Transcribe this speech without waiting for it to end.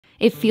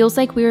It feels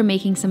like we are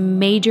making some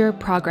major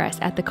progress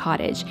at the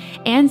cottage,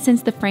 and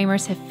since the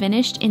framers have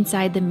finished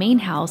inside the main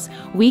house,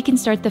 we can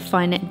start the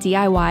fun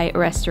DIY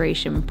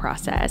restoration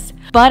process.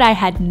 But I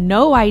had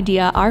no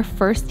idea our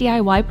first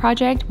DIY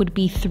project would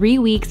be 3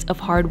 weeks of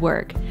hard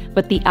work,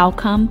 but the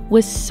outcome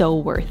was so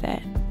worth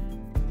it.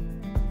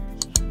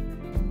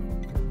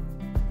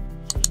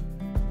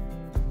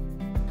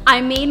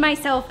 I made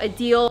myself a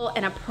deal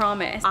and a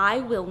promise. I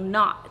will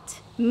not,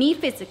 me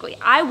physically,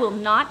 I will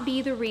not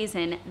be the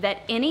reason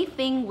that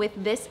anything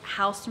with this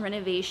house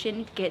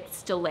renovation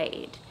gets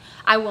delayed.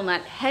 I will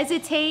not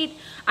hesitate.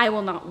 I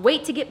will not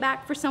wait to get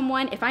back for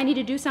someone. If I need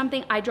to do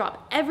something, I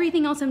drop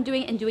everything else I'm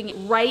doing and doing it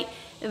right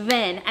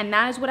then. And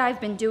that is what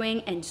I've been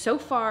doing. And so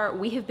far,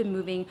 we have been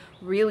moving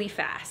really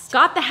fast.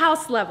 Got the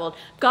house leveled,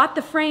 got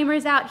the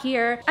framers out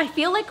here. I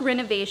feel like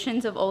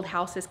renovations of old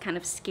houses kind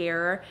of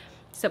scare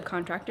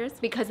subcontractors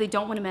because they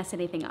don't want to mess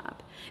anything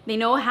up. They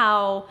know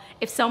how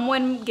if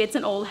someone gets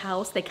an old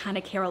house, they kind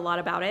of care a lot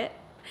about it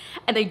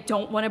and they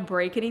don't want to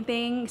break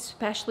anything,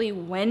 especially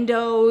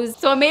windows.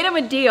 So I made them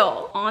a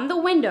deal on the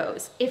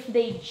windows. If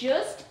they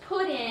just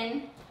put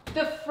in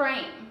the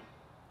frame,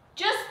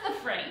 just the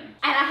frame,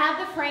 and I have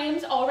the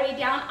frames already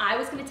down, I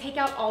was going to take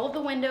out all of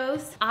the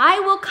windows.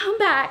 I will come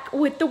back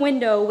with the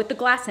window with the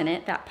glass in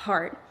it, that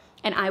part,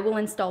 and I will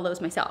install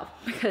those myself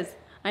because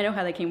I know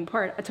how they came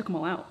apart. I took them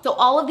all out. So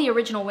all of the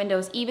original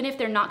windows, even if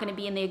they're not gonna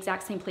be in the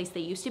exact same place they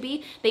used to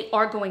be, they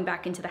are going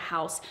back into the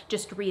house,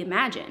 just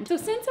reimagined. So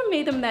since I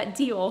made them that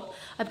deal,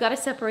 I've gotta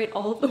separate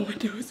all of the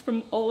windows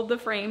from all of the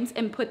frames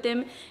and put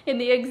them in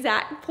the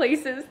exact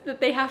places that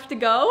they have to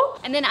go.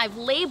 And then I've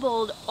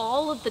labeled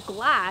all of the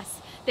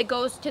glass that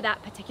goes to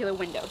that particular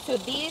window. So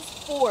these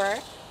 4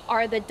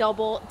 are the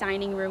double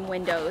dining room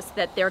windows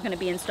that they're gonna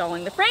be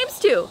installing the frames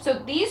to. So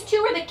these 2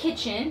 are the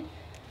kitchen.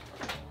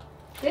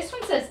 This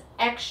one says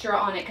extra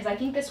on it because I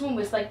think this one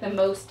was like the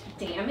most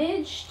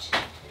damaged.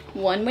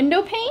 1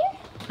 window pane.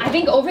 I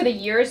think over the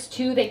years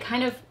too, they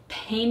kind of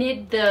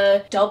painted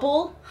the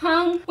double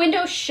hung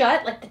window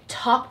shut, like the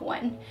top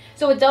one.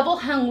 So a double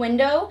hung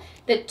window,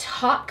 the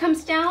top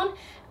comes down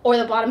or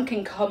the bottom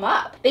can come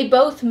up. They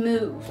both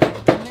move.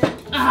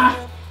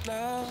 I'm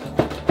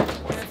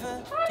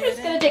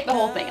just gonna take the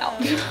whole thing out.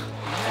 Yeah!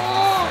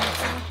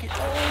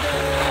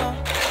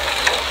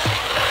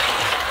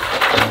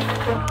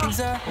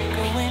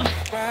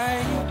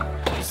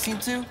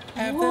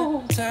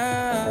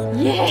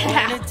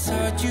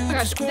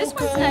 Gosh, this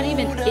one's not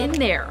even in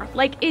there.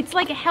 Like, it's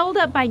like held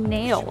up by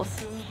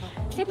nails.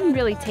 They didn't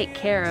really take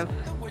care of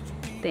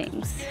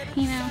things,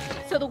 you know?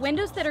 So the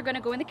windows that are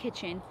gonna go in the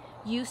kitchen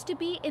used to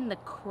be in the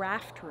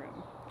craft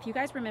room. If you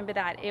guys remember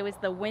that, it was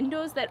the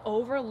windows that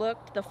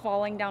overlooked the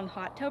falling down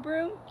hot tub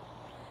room.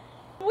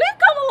 We've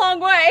come a long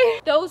way.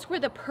 Those were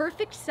the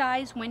perfect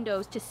size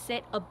windows to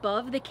sit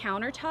above the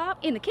countertop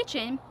in the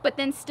kitchen, but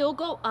then still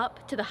go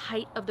up to the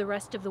height of the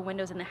rest of the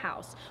windows in the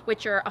house,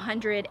 which are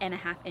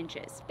 100.5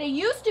 inches. They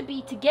used to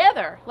be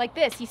together like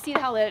this. You see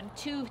how the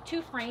two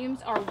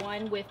frames are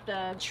one with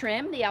the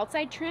trim, the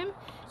outside trim?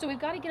 So we've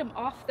got to get them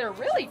off. They're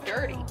really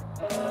dirty.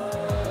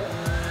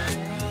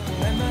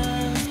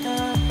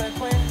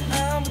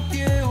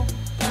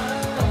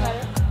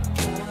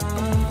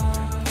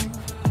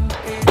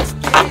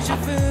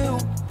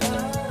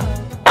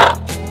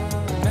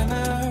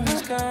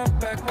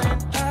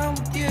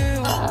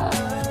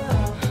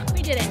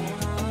 We did it.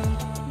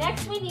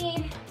 Next we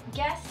need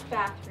guest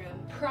bathroom,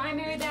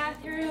 primary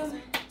bathroom.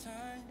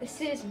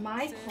 This is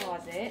my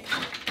closet.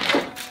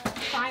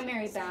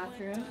 Primary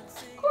bathroom.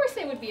 Of course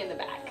they would be in the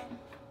back.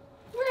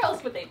 Where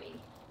else would they be?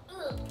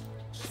 Ugh,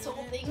 this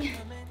whole thing.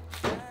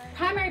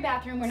 Primary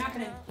bathroom we're not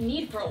gonna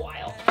need for a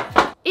while.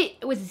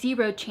 It was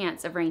 0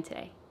 chance of rain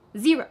today.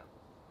 0.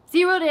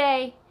 0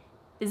 today,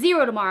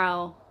 0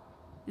 tomorrow,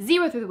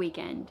 0 through the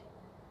weekend.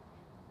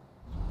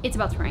 It's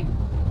about to rain.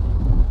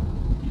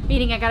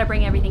 Meaning I gotta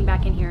bring everything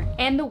back in here.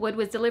 And the wood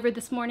was delivered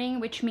this morning,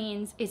 which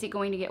means, is it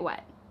going to get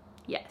wet?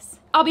 Yes.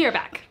 I'll be right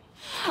back.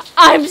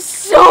 I'm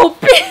so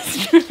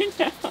pissed right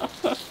now.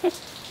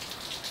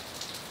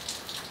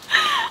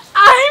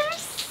 I'm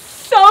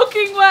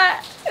soaking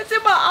wet. It's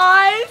in my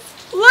eyes.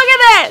 Look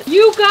at this.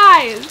 You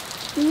guys,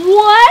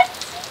 what?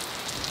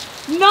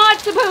 Not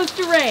supposed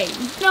to rain.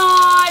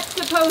 Not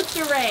supposed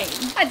to rain.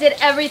 I did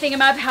everything in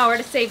my power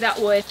to save that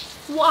wood.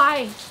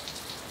 Why?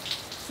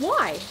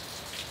 Why?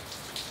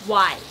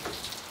 Why?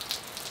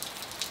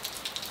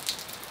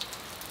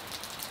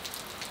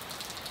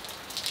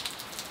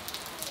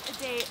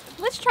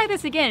 Let's try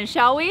this again,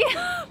 shall we?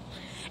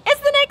 It's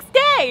the next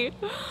day.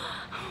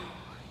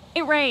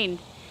 It rained,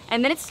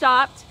 and then it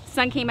stopped,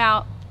 sun came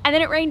out, and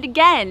then it rained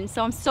again.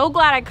 So I'm so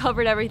glad I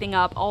covered everything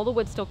up. All the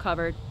wood's still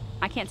covered.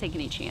 I can't take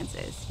any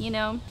chances, you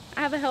know?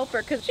 I have a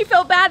helper because she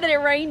felt bad that it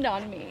rained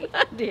on me.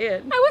 I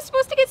did. I was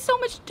supposed to get so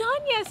much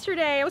done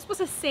yesterday. I was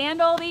supposed to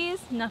sand all these.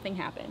 Nothing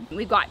happened.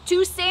 We've got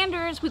 2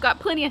 sanders. We've got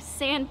plenty of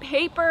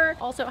sandpaper.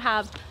 Also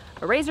have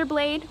a razor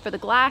blade for the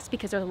glass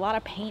because there's a lot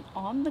of paint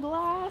on the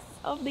glass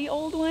of the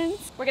old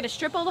ones. We're gonna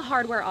strip all the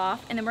hardware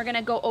off and then we're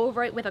gonna go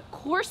over it with a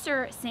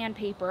coarser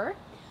sandpaper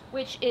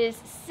which is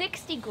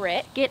 60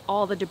 grit. Get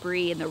all the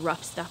debris and the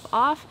rough stuff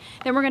off.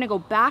 Then we're gonna go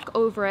back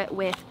over it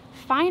with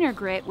finer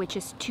grit, which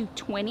is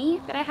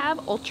 220 that I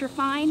have, ultra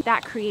fine.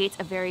 That creates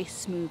a very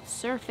smooth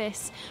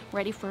surface,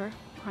 ready for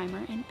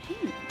primer and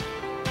paint.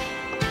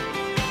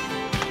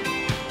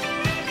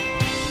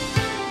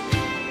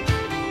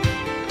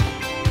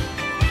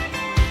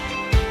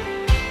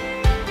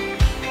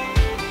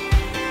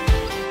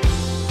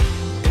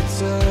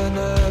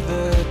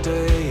 Another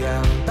day,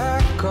 I'm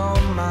back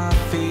on my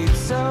feet,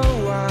 so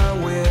I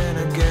win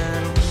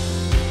again.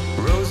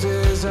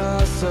 Roses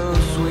are so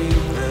sweet,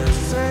 the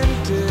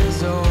scent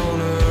is all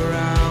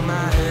around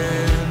my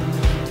head.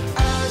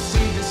 I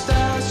see the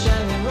stars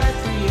shining right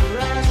through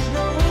your eyes.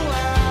 No,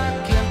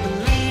 I can't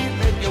believe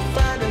that you're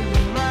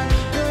finally mine.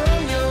 Girl,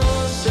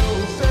 you're so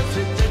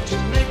perfect that you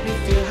make me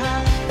feel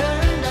high,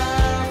 and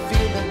I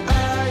feel that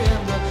I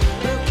am the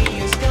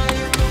luckiest guy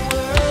in the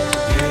world.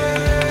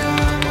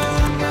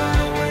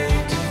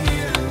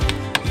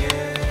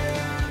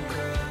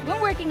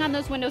 On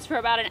those windows for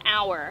about an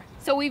hour,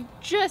 so we've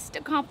just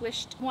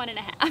accomplished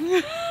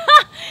 1.5.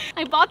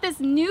 I bought this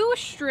new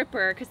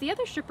stripper because the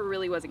other stripper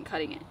really wasn't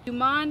cutting it.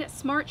 Dumond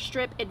Smart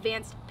Strip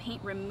Advanced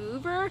Paint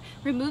Remover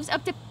removes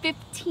up to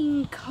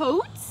 15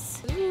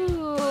 coats.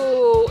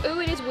 Ooh,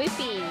 it is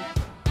whipping.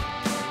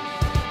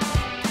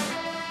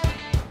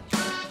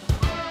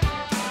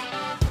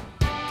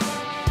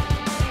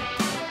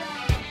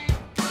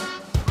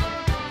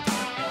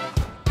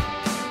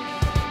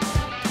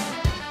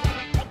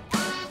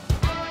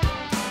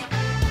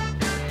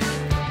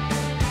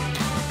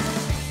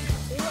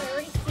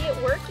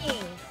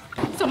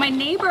 So my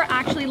neighbor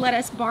actually let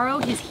us borrow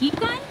his heat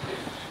gun,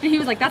 and he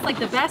was like, that's like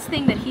the best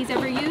thing that he's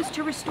ever used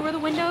to restore the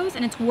windows,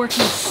 and it's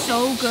working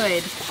so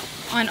good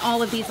on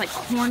all of these like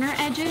corner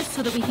edges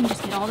so that we can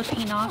just get all the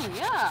paint off. Oh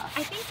yeah.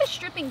 I think the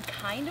stripping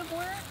kind of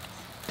works.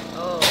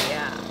 Oh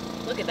yeah,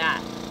 look at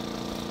that.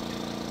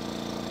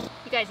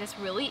 You guys, this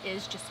really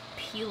is just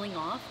peeling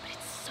off, but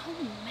it's so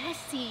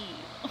messy.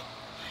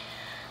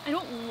 I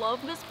don't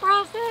love this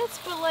process,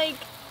 but like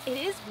it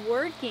is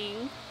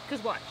working,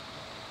 because watch.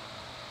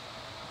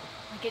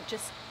 Like it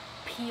just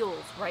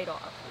peels right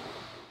off.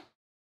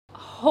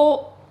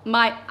 Oh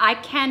my, I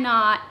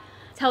cannot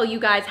tell you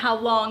guys how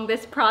long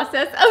this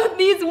process of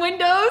these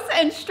windows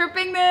and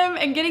stripping them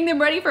and getting them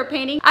ready for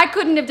painting. I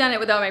couldn't have done it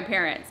without my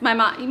parents. My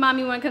mom,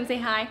 you wanna come say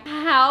hi?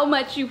 How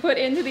much you put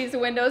into these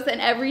windows, and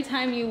every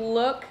time you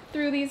look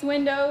through these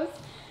windows,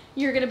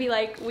 you're gonna be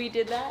like, we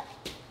did that?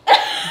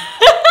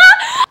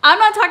 I'm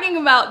not talking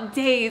about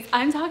days,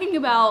 I'm talking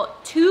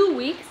about 2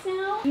 weeks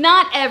now.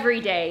 Not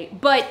every day,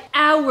 but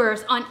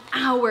hours on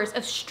hours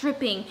of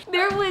stripping.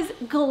 There was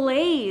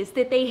glaze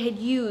that they had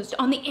used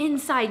on the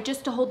inside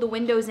just to hold the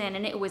windows in,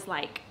 and it was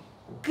like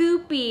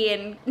goopy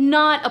and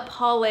not a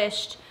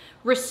polished,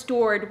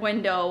 restored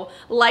window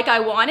like I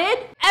wanted.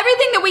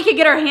 Everything that we could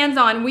get our hands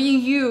on, we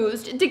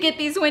used to get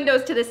these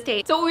windows to the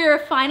state. So we are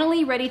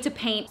finally ready to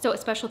paint. So a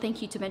special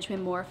thank you to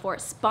Benjamin Moore for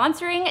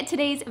sponsoring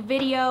today's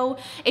video.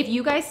 If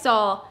you guys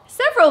saw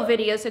several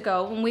videos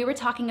ago when we were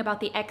talking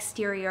about the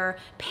exterior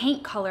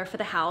paint color for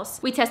the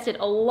house, we tested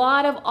a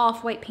lot of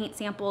off-white paint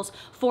samples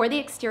for the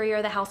exterior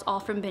of the house, all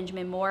from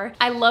Benjamin Moore.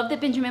 I love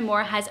that Benjamin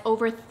Moore has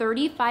over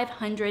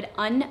 3,500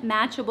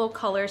 unmatchable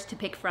colors to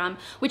pick from,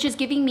 which is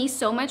giving me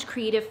so much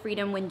creative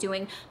freedom when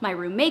doing my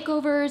room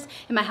makeovers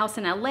in my house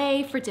in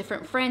LA for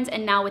different friends.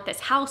 And now with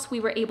this house,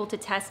 we were able to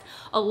test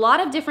a lot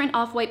of different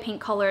off-white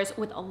paint colors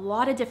with a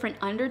lot of different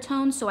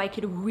undertones, so I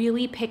could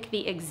really pick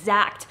the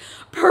exact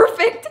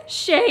perfect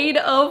shade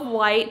of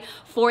white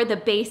for the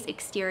base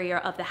exterior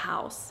of the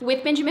house.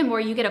 With Benjamin Moore,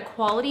 you get a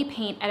quality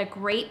paint at a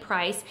great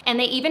price, and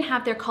they even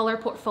have their color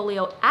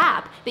portfolio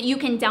app that you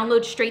can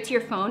download straight to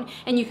your phone,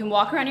 and you can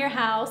walk around your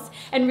house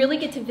and really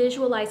get to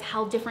visualize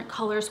how different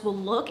colors will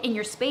look in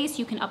your space.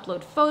 You can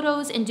upload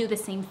photos and do the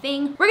same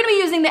thing. We're gonna be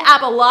using the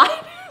app a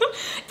lot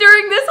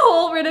during this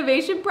whole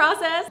renovation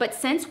process. But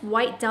since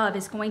White Dove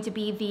is going to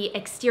be the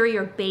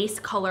exterior base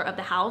color of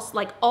the house,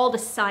 like all the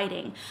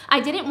siding, I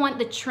didn't want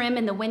the trim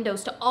and the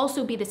windows to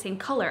also be the same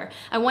color.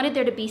 I wanted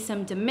there to be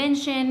some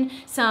dimension,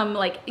 some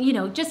like, you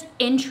know, just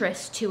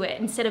interest to it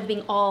instead of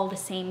being all the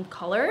same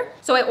color.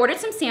 So I ordered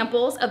some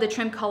samples of the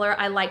trim color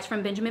I liked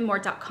from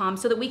benjaminmoore.com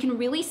so that we can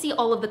really see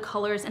all of the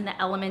colors and the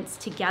elements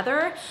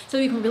together, so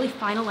we can really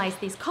finalize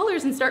these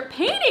colors and start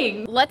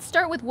painting. Let's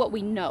start with what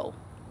we know.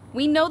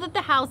 We know that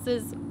the house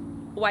is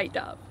White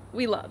Dove.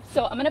 We love.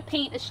 So I'm gonna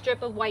paint a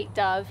strip of White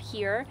Dove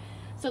here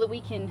so that we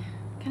can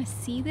kind of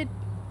see the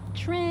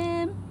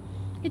trim,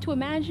 get to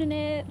imagine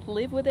it,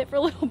 live with it for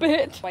a little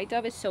bit. White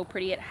Dove is so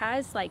pretty. It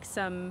has like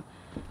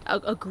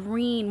a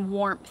green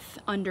warmth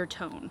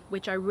undertone,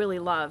 which I really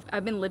love.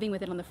 I've been living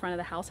with it on the front of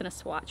the house in a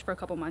swatch for a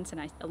couple months, and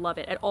I love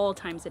it at all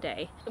times of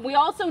day. We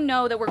also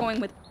know that we're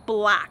going with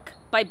black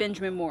by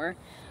Benjamin Moore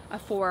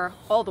for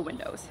all the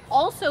windows.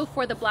 Also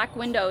for the black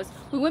windows,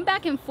 We went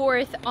back and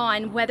forth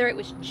on whether it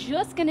was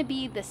just gonna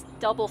be this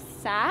double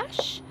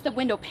sash, the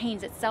window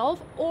panes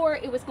itself, or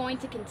it was going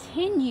to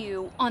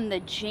continue on the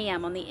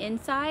jamb on the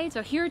inside.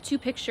 So here are two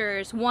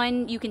pictures.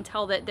 One, you can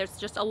tell that there's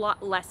just a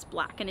lot less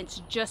black and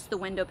it's just the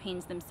window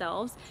panes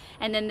themselves.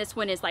 And then this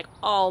one is like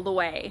all the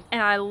way.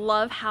 And I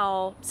love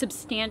how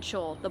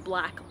substantial the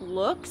black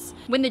looks.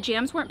 When the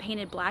jambs weren't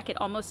painted black, it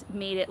almost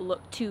made it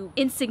look too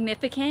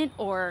insignificant,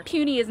 or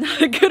puny is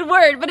not a good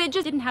word, but it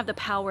just didn't have the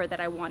power that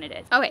I wanted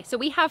it. Okay, so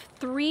we have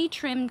 3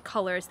 trim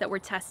colors that we're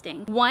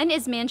testing. One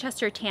is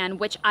Manchester Tan,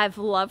 which I've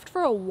loved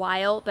for a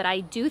while, but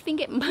I do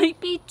think it might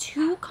be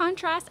too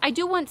contrast. I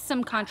do want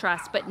some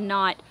contrast, but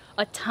not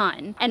a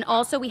ton. And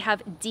also we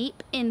have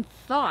Deep in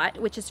Thought,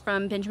 which is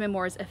from Benjamin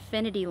Moore's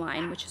Affinity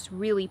line, which is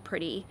really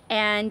pretty.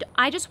 And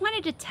I just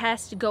wanted to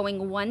test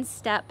going one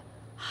step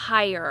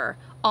higher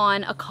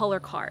on a color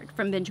card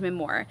from Benjamin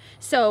Moore.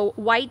 So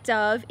White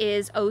Dove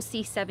is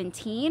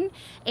OC17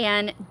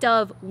 and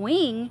Dove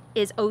Wing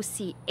is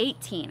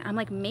OC18. I'm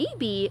like,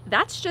 maybe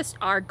that's just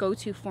our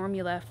go-to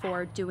formula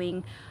for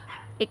doing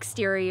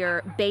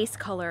exterior base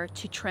color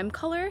to trim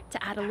color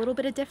to add a little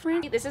bit of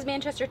difference. This is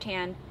Manchester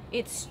Tan.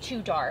 It's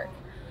too dark.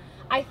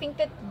 I think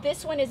that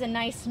this one is a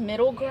nice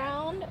middle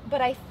ground,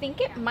 but I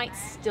think it might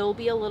still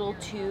be a little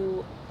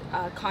too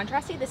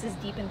contrasty. This is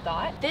Deep in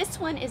Thought. This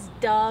one is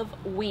Dove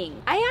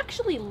Wing. I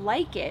actually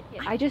like it.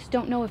 I just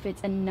don't know if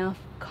it's enough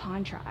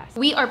contrast.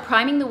 We are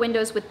priming the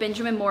windows with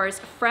Benjamin Moore's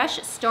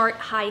Fresh Start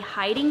High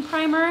Hiding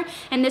Primer,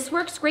 and this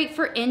works great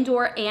for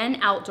indoor and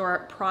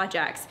outdoor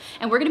projects.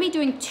 And we're gonna be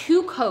doing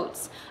 2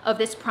 coats of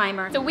this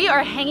primer. So we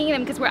are hanging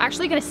them because we're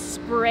actually gonna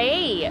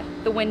spray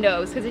the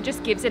windows because it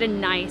just gives it a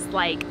nice,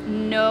 like,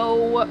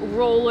 no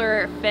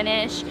roller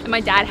finish. And my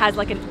dad has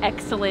like an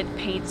excellent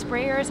paint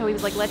sprayer, so he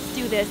was like, let's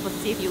do this, let's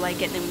see if you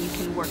like it, and then you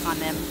can work on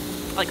them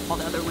like all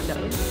the other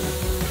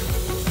windows.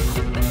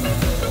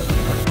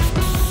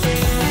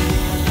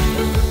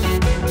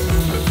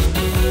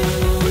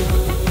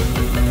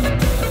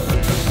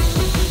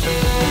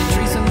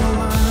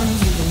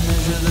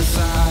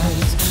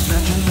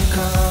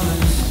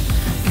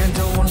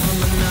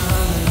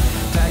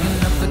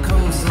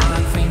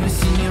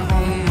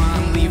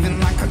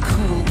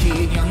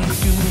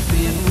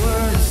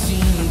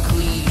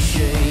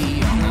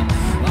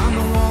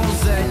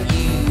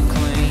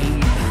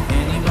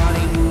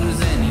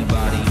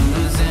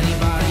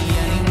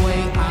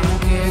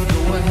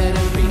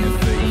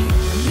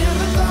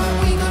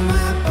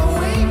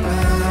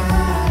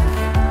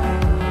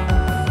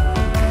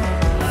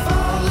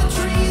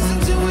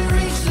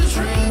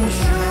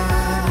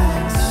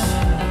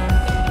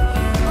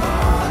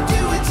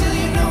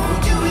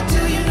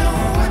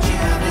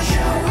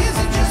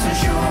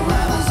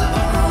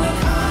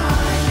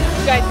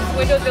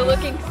 Windows are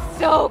looking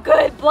so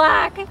good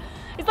black.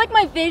 It's like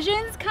my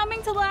vision's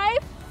coming to life,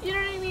 you know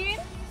what I mean?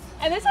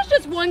 And this is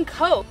just one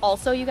coat.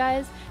 Also, you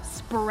guys,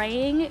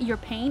 spraying your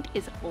paint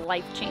is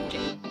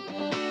life-changing.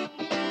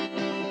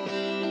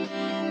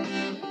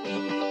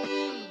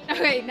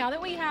 Okay, now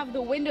that we have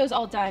the windows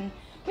all done,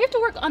 we have to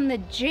work on the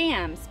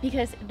jambs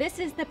because this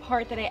is the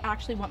part that I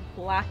actually want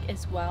black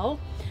as well,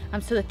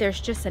 so that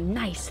there's just a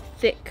nice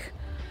thick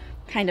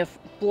kind of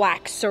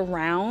black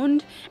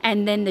surround,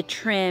 and then the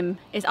trim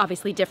is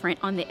obviously different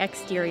on the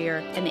exterior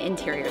and the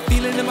interior.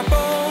 Feel it in my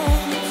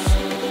bones,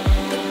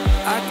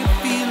 I can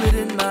feel it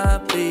in my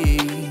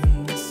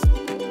veins.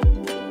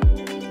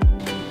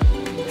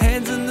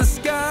 Hands in the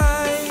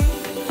sky,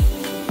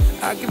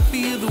 I can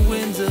feel the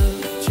winds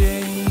of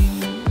change.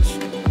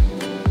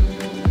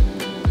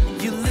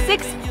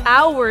 6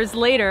 hours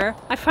later,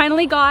 I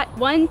finally got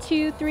 1,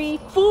 2, 3,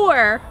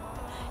 4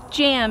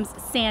 jambs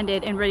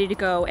sanded and ready to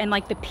go, and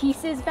like the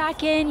pieces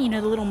back in, you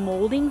know, the little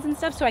moldings and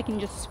stuff, so I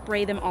can just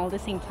spray them all at the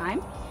same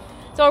time.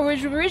 So I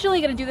was originally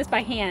gonna do this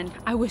by hand.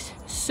 I was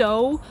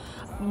so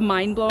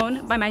mind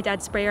blown by my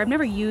dad's sprayer. I've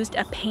never used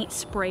a paint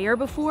sprayer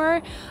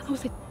before. I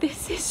was like,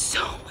 this is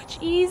so much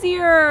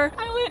easier.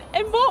 I went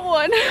and bought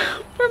one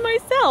for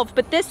myself.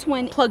 But this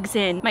one plugs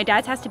in. My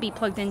dad's has to be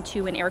plugged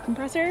into an air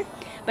compressor,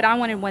 but I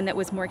wanted one that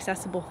was more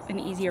accessible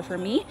and easier for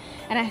me.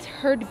 And I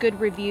heard good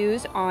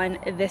reviews on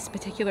this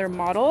particular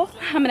model.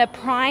 I'm gonna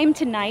prime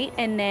tonight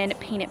and then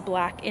paint it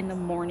black in the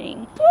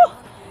morning. Woo!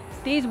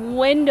 These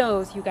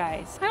windows, you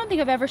guys. I don't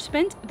think I've ever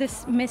spent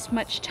this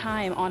much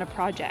time on a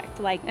project.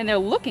 Like, and they're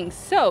looking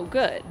so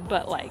good,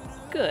 but like,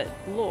 good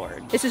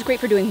Lord. This is great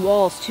for doing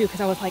walls too,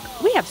 because I was like,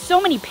 we have so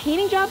many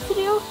painting jobs to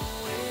do.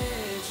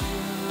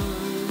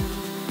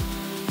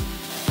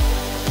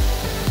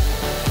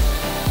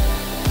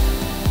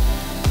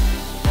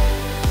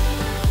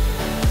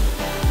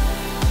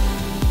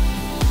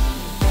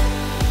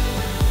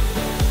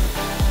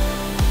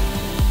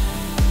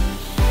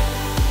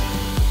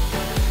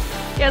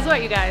 Guess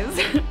what, you guys?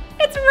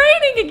 It's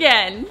raining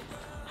again.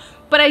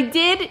 But I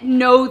did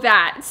know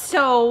that.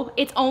 So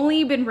it's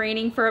only been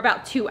raining for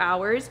about 2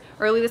 hours.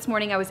 Early this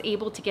morning, I was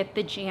able to get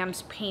the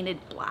jambs painted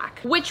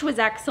black, which was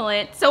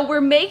excellent. So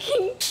we're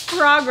making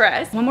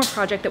progress. One more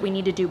project that we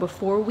need to do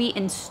before we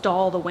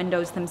install the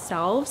windows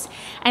themselves,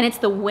 and it's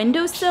the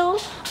windowsill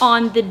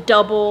on the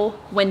double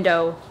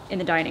window in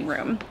the dining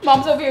room.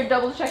 Mom's over here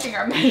double checking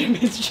our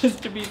measurements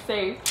just to be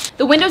safe.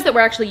 The windows that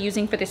we're actually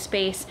using for this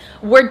space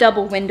were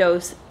double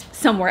windows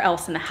somewhere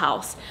else in the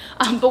house.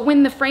 But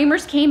when the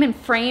framers came and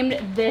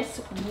framed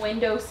this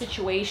window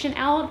situation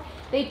out,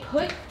 they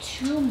put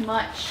too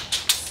much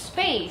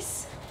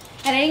space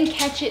and I didn't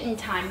catch it in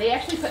time. They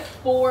actually put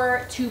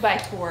 4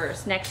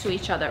 2x4s next to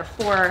each other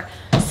for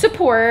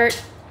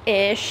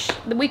support-ish.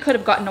 We could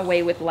have gotten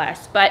away with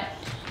less, but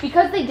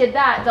because they did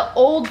that, the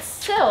old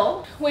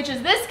sill, which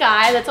is this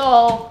guy that's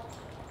all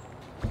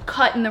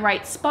cut in the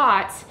right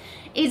spots,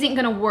 isn't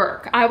gonna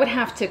work. I would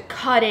have to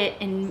cut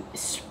it and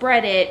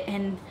spread it,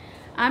 and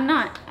I'm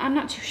not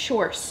too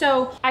sure.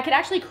 So I could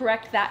actually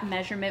correct that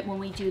measurement when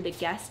we do the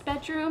guest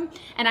bedroom,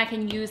 and I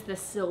can use the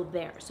sill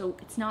there. So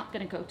it's not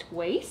gonna go to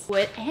waste.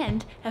 Wood,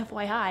 and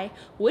FYI,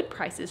 wood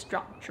prices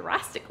dropped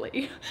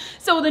drastically.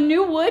 So the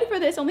new wood for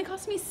this only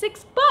cost me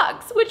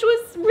 $6, which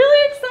was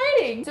really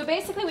exciting. So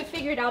basically we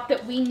figured out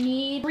that we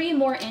need 3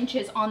 more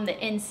inches on the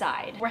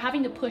inside. We're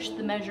having to push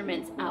the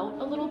measurements out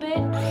a little bit.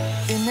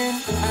 In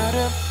and out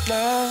of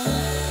love,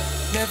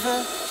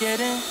 never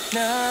getting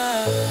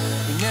enough.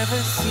 We never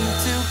seem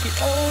to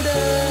get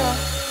older.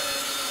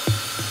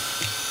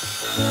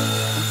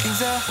 When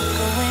things are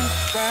going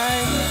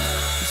right,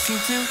 you seem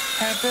to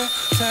have the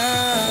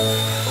time.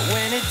 But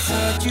when it's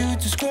hard, you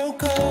just grow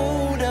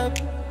cold up.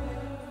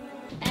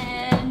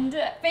 And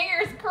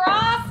fingers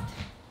crossed.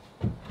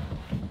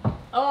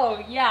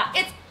 Oh yeah,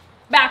 it's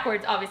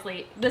backwards,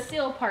 obviously. The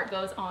seal part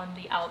goes on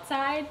the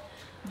outside,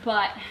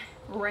 but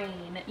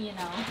rain, you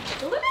know.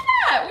 Look at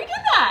that, we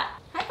did that.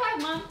 High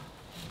five, Mom.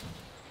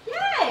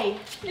 Yay,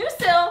 new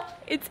sill.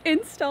 It's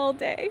install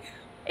day.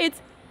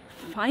 It's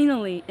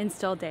finally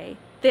install day.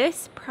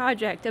 This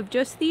project of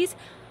just these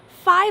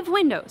 5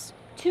 windows,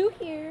 2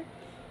 here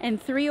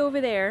and 3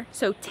 over there,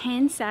 so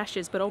 10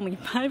 sashes, but only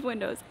 5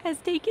 windows, has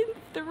taken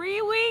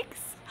 3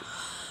 weeks.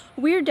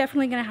 We're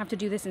definitely gonna have to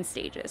do this in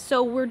stages.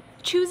 So we're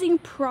choosing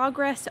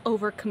progress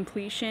over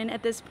completion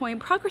at this point.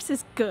 Progress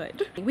is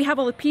good. We have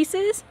all the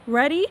pieces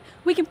ready.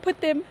 We can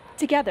put them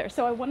together.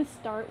 So I wanna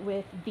start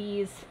with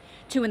these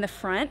 2 in the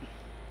front.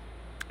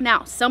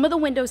 Now, some of the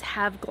windows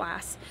have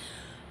glass.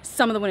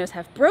 Some of the windows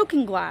have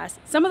broken glass.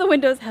 Some of the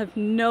windows have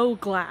no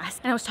glass.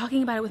 And I was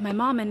talking about it with my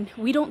mom, and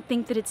we don't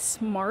think that it's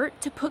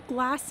smart to put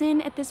glass in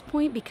at this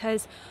point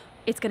because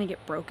it's gonna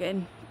get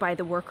broken by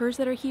the workers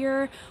that are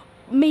here.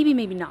 Maybe,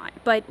 maybe not,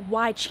 but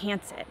why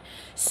chance it?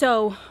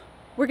 So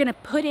we're gonna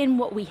put in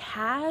what we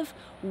have,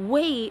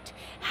 wait,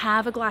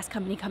 have a glass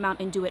company come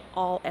out and do it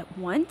all at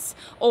once,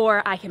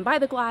 or I can buy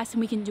the glass and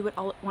we can do it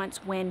all at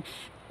once when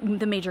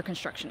the major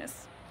construction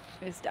is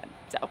done.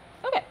 So,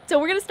 okay. So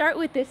we're gonna start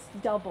with this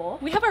double.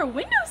 We have our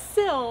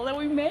windowsill that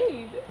we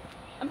made.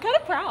 I'm kind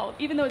of proud,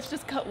 even though it's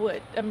just cut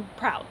wood. I'm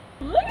proud.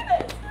 Look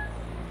at this.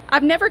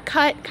 I've never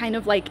cut kind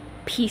of like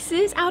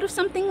pieces out of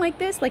something like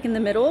this, like in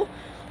the middle.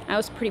 I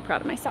was pretty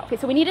proud of myself. Okay,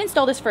 so we need to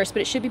install this first,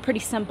 but it should be pretty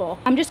simple.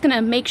 I'm just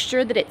gonna make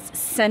sure that it's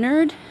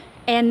centered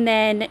and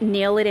then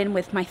nail it in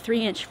with my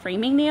 3-inch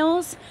framing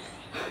nails.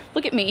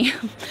 Look at me.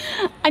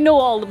 I know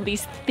all of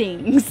these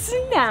things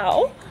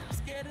now.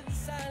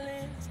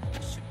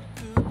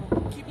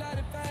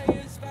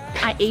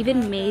 I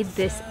even made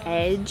this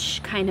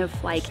edge kind of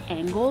like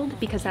angled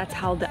because that's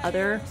how the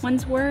other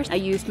ones were. I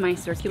used my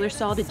circular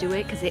saw to do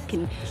it because it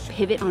can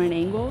pivot on an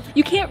angle.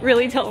 You can't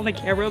really tell on the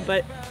camera,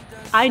 but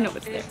I know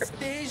it's there.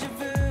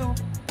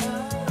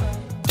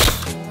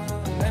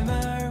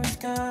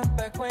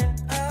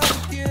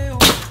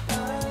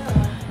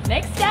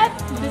 Next step,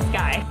 this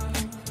guy.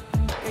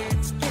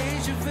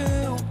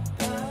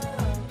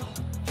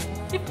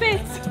 It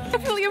fits.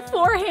 Definitely a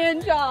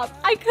 4-hand job.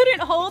 I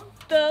couldn't hold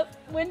the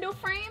window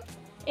frame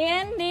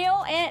and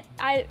nail, and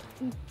I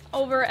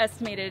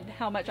overestimated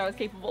how much I was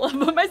capable of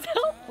by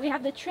myself. We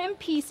have the trim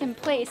piece in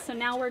place, so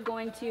now we're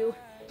going to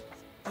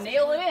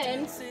nail it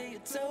in.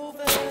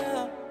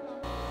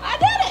 I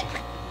did it!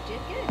 You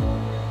did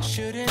good.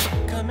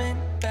 Shouldn't coming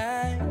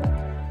back,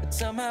 but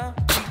somehow.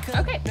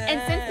 Okay, and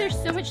since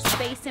there's so much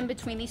space in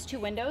between these 2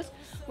 windows,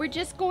 we're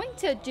just going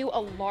to do a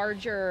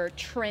larger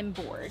trim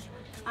board.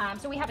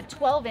 So we have a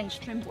 12-inch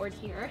trim board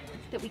here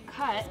that we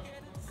cut.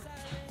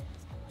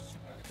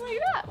 Look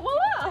at that,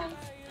 voila!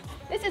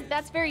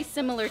 That's very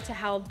similar to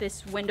how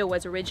this window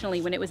was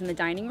originally when it was in the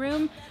dining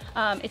room.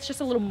 It's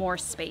just a little more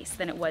space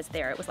than it was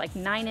there. It was like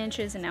 9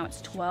 inches and now it's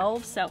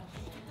 12, so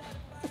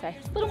okay,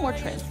 a little more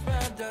trim.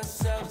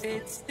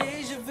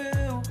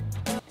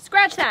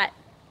 Scratch that.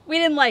 We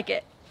didn't like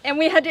it, and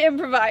we had to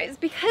improvise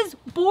because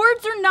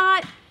boards are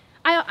not,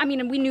 I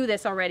mean, we knew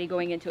this already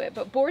going into it,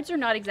 but boards are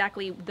not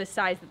exactly the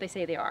size that they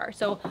say they are.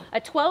 So a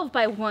 12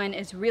 by 1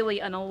 is really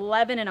an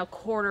 11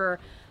 1/4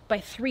 by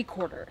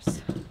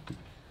 3/4.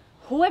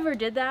 Whoever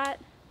did that,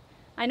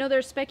 I know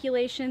there's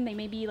speculation they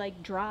may be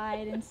like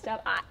dried and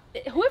stuff.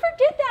 Whoever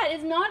did that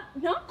is not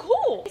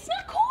cool. It's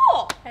not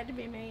cool. Had to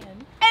be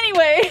man.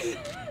 Anyways,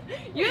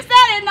 you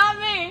said it, not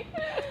me.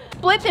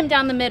 Split them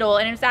down the middle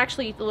and it's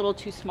actually a little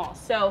too small.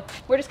 So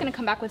we're just gonna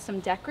come back with some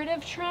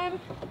decorative trim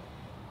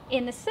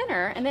in the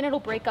center and then it'll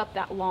break up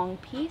that long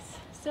piece.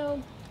 So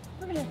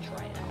we're gonna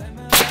try it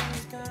out.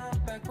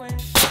 I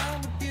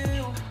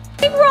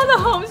think we're on the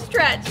home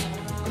stretch.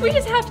 We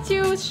just have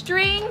to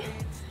string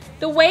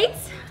the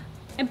weights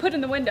and put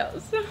in the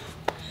windows.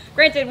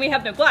 Granted, we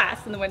have no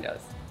glass in the windows,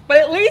 but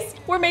at least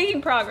we're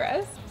making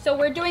progress. So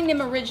we're doing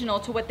them original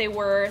to what they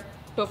were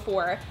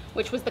before,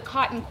 which was the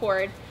cotton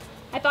cord.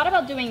 I thought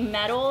about doing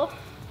metal,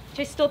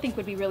 which I still think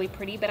would be really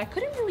pretty, but I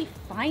couldn't really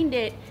find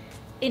it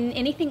in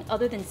anything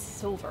other than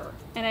silver.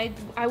 And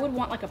I would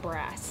want like a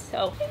brass.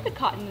 So I think the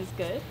cotton is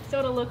good. So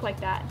it'll look like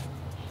that.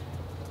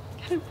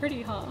 Kind of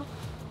pretty, huh?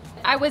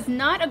 I was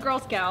not a Girl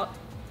Scout,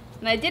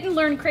 and I didn't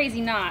learn crazy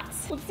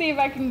knots. Let's see if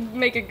I can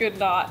make a good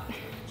knot.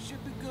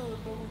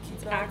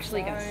 It's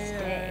actually gonna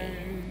stay.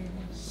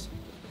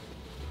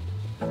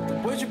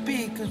 Would you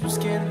be? Cause we're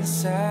scared of the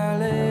silence.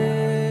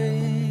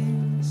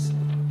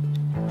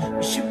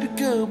 We should be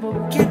good, but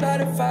we keep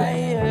lighting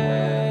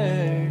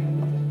fires.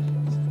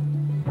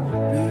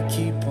 We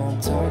keep on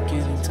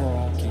talking and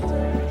talking,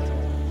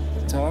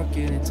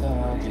 talking and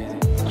talking.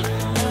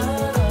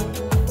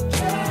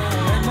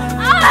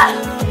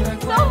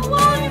 So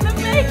long in the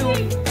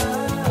making.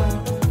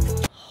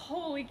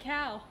 Holy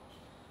cow.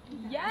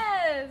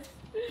 Yes.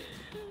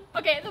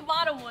 Okay, the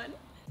bottom one.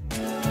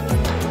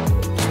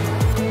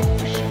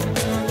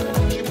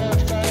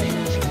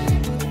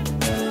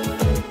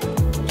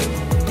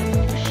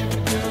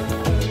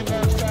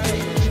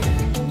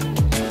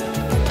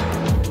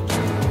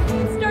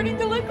 It's starting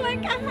to look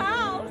like a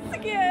house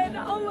again.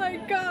 Oh my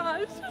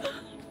gosh.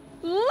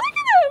 Look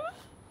at them.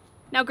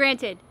 Now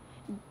granted,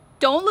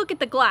 don't look at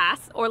the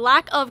glass or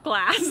lack of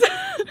glass.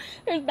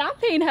 That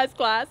pane has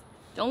glass.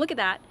 Don't look at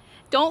that.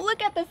 Don't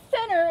look at the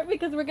center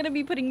because we're gonna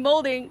be putting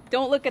molding.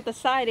 Don't look at the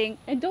siding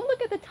and don't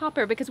look at the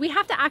topper because we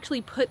have to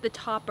actually put the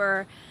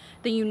topper,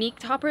 the unique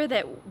topper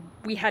that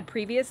we had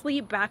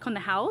previously back on the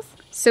house.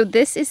 So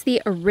this is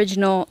the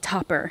original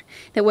topper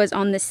that was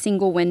on this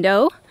single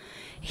window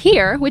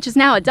here, which is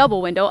now a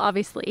double window,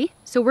 obviously.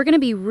 So we're gonna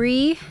be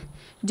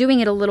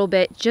redoing it a little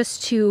bit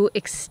just to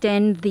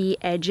extend the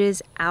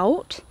edges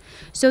out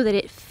so that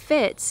it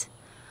fits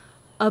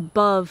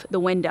above the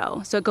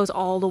window. So it goes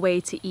all the way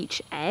to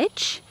each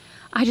edge.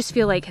 I just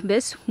feel like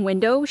this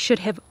window should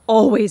have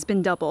always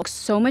been double.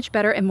 So much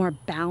better and more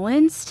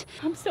balanced.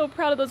 I'm so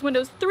proud of those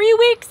windows. 3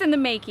 weeks in the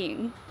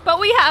making. But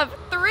we have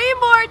 3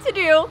 more to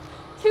do.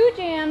 2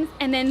 jambs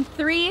and then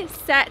 3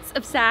 sets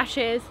of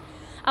sashes.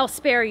 I'll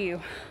spare you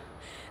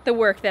the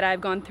work that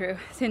I've gone through.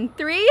 It's in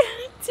 3,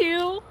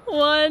 2,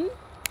 1.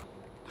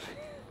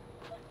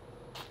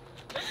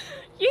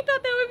 You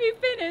thought that would be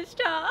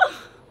finished, huh?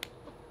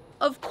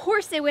 Of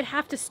course it would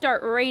have to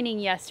start raining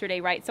yesterday,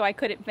 right? So I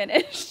couldn't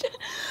finish.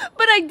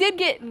 But I did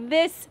get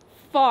this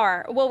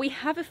far. Well, we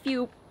have a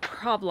few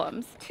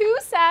problems. 2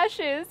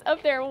 sashes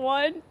of their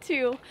 1,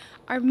 2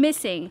 are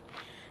missing.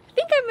 I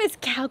think I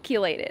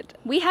miscalculated.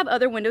 We have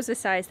other windows this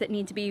size that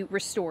need to be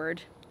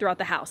restored throughout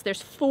the house.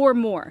 There's 4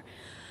 more.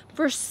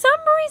 For some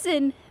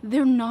reason,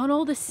 they're not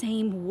all the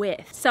same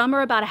width. Some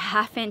are about a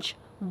 1/2 inch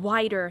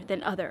wider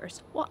than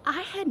others. Well,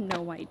 I had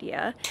no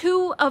idea.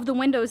 2 of the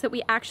windows that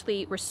we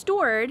actually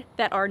restored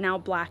that are now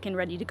black and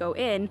ready to go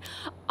in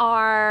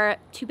are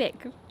too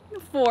big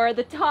for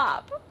the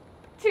top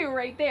 2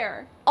 right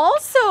there.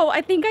 Also,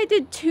 I think I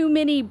did too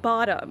many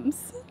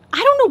bottoms.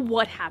 I don't know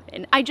what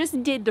happened. I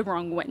just did the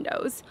wrong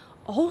windows.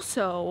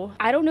 Also,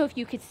 I don't know if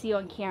you could see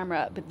on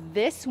camera, but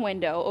this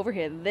window over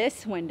here,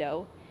 this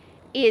window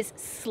is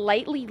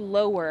slightly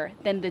lower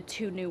than the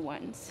 2 new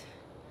ones.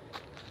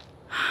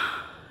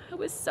 I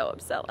was so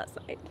upset last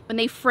night. When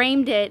they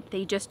framed it,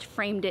 they just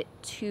framed it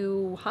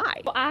too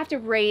high. Well, I have to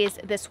raise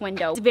this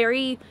window. It's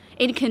very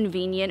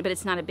inconvenient, but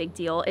it's not a big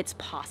deal. It's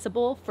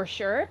possible for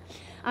sure.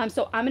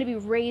 So I'm gonna be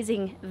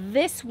raising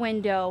this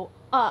window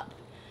up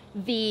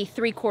the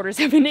 3/4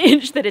 of an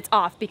inch that it's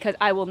off because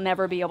I will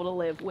never be able to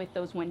live with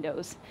those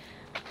windows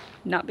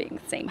not being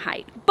the same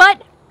height.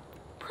 But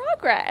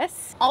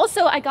progress.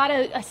 Also, I got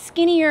a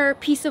skinnier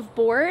piece of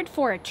board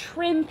for a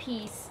trim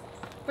piece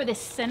for the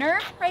center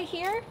right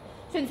here.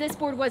 Since this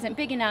board wasn't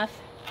big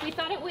enough, we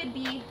thought it would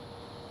be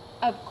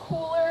a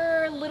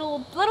cooler,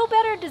 little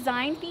better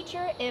design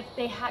feature if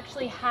they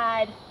actually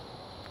had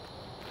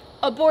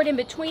a board in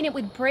between. It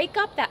would break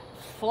up that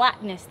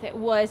flatness that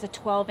was a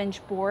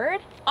 12-inch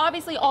board.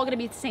 Obviously all gonna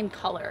be the same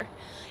color.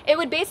 It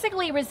would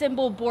basically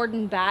resemble board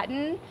and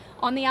batten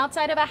on the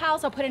outside of a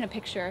house. I'll put in a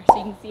picture so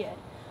you can see it.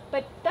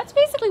 but that's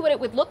basically what it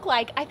would look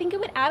like. I think it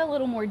would add a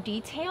little more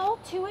detail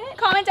to it.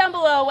 Comment down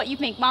below what you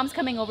think. Mom's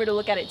coming over to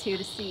look at it too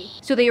to see.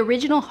 So the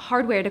original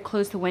hardware to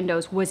close the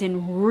windows was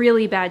in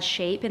really bad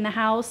shape in the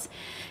house.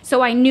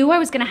 So I knew I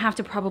was gonna have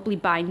to probably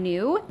buy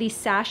new. These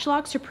sash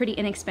locks are pretty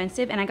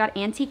inexpensive, and I got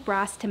antique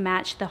brass to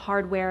match the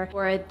hardware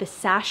for the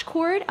sash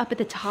cord up at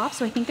the top.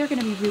 So I think they're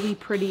gonna be really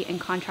pretty in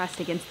contrast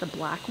against the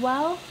black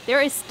well.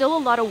 There is still a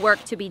lot of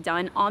work to be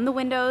done on the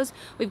windows.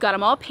 We've got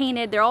them all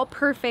painted, they're all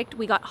perfect.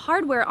 We got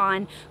hardware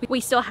on. We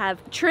still have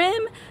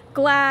trim,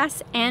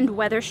 glass, and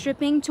weather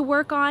stripping to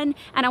work on,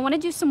 and I want to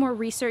do some more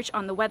research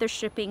on the weather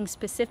stripping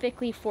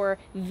specifically for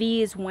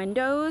these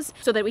windows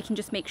so that we can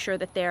just make sure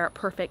that they're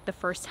perfect the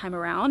first time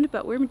around,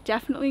 but we're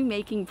definitely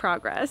making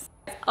progress.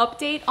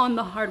 Update on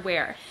the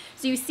hardware.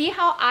 So you see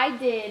how I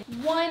did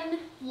one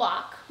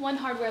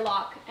hardware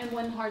lock and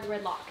one hardware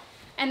lock,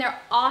 and they're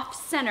off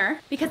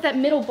center because that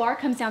middle bar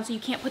comes down, so you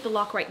can't put the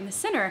lock right in the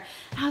center.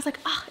 And I was like,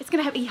 oh, it's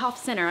gonna have E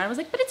off center. And I was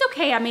like, but it's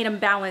okay, I made them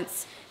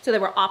balance so they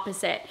were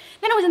opposite.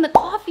 Then I was in the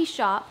coffee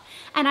shop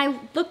and I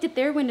looked at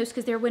their windows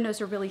because their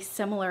windows are really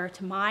similar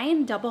to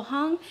mine, double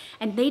hung,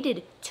 and they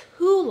did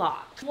 2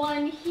 locks.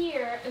 One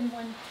here and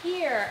one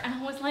here. And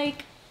I was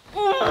like,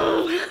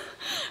 I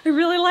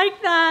really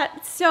like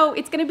that. So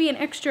it's gonna be an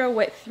extra,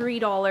 what,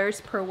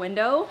 $3 per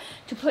window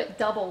to put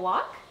double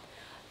lock,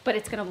 but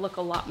it's gonna look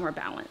a lot more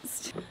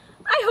balanced.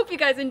 I hope you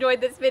guys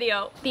enjoyed this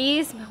video.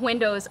 These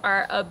windows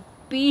are a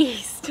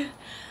beast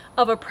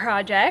of a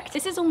project.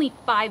 This is only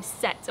 5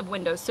 sets of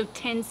windows, so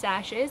 10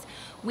 sashes.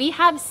 We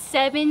have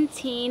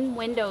 17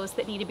 windows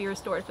that need to be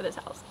restored for this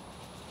house.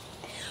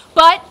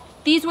 But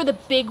these were the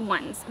big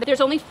ones.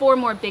 There's only 4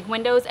 more big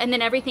windows, and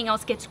then everything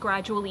else gets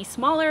gradually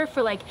smaller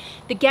for like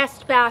the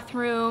guest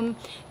bathroom,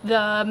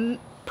 the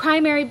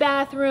primary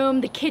bathroom,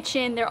 the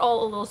kitchen. They're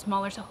all a little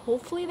smaller, so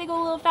hopefully they go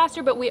a little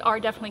faster, but we are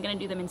definitely gonna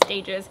do them in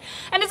stages.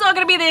 And it's all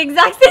gonna be the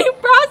exact same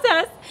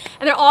process.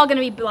 And they're all gonna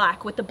be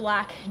black with the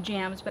black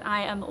jams, but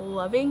I am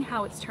loving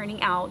how it's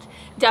turning out.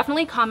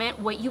 Definitely comment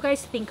what you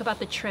guys think about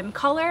the trim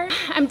color.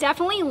 I'm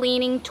definitely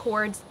leaning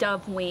towards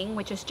Dove Wing,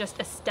 which is just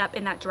a step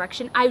in that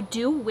direction. I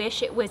do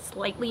wish it was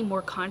slightly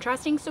more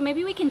contrasting, so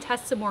maybe we can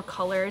test some more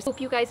colors.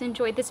 Hope you guys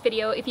enjoyed this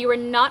video. If you are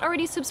not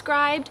already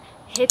subscribed,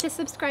 hit the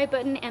subscribe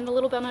button and the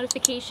little bell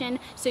notification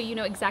so you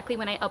know exactly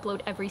when I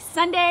upload every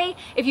Sunday.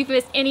 If you've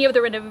missed any of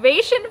the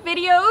renovation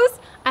videos,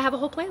 I have a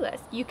whole playlist.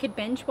 You could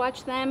binge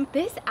watch them.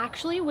 This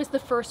actually was the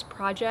first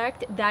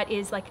project that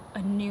is like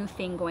a new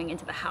thing going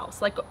into the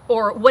house, like,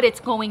 or what it's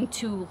going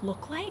to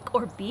look like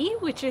or be,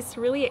 which is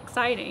really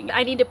exciting.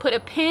 I need to put a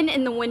pin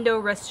in the window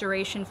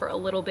restoration for a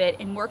little bit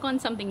and work on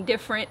something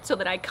different so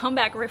that I come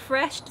back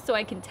refreshed so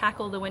I can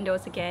tackle the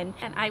windows again.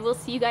 And I will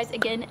see you guys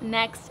again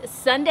next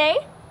Sunday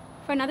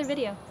for another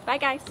video. Bye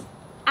guys.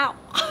 Ow.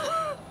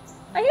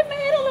 I hit my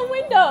head on the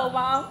window,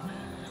 Mom.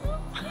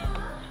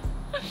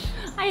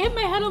 I hit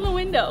my head on the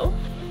window.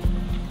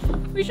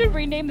 We should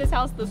rename this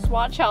house the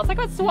Swatch House. I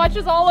got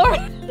swatches all over.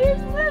 There's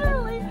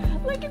literally,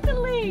 look at the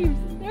leaves.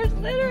 There's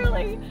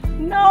literally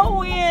no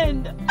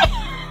wind.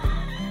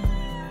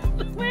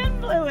 The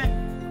wind blew it.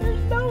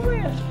 There's no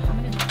wind.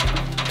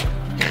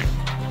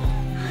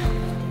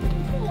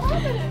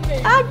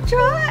 I'm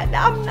trying.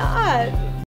 I'm not.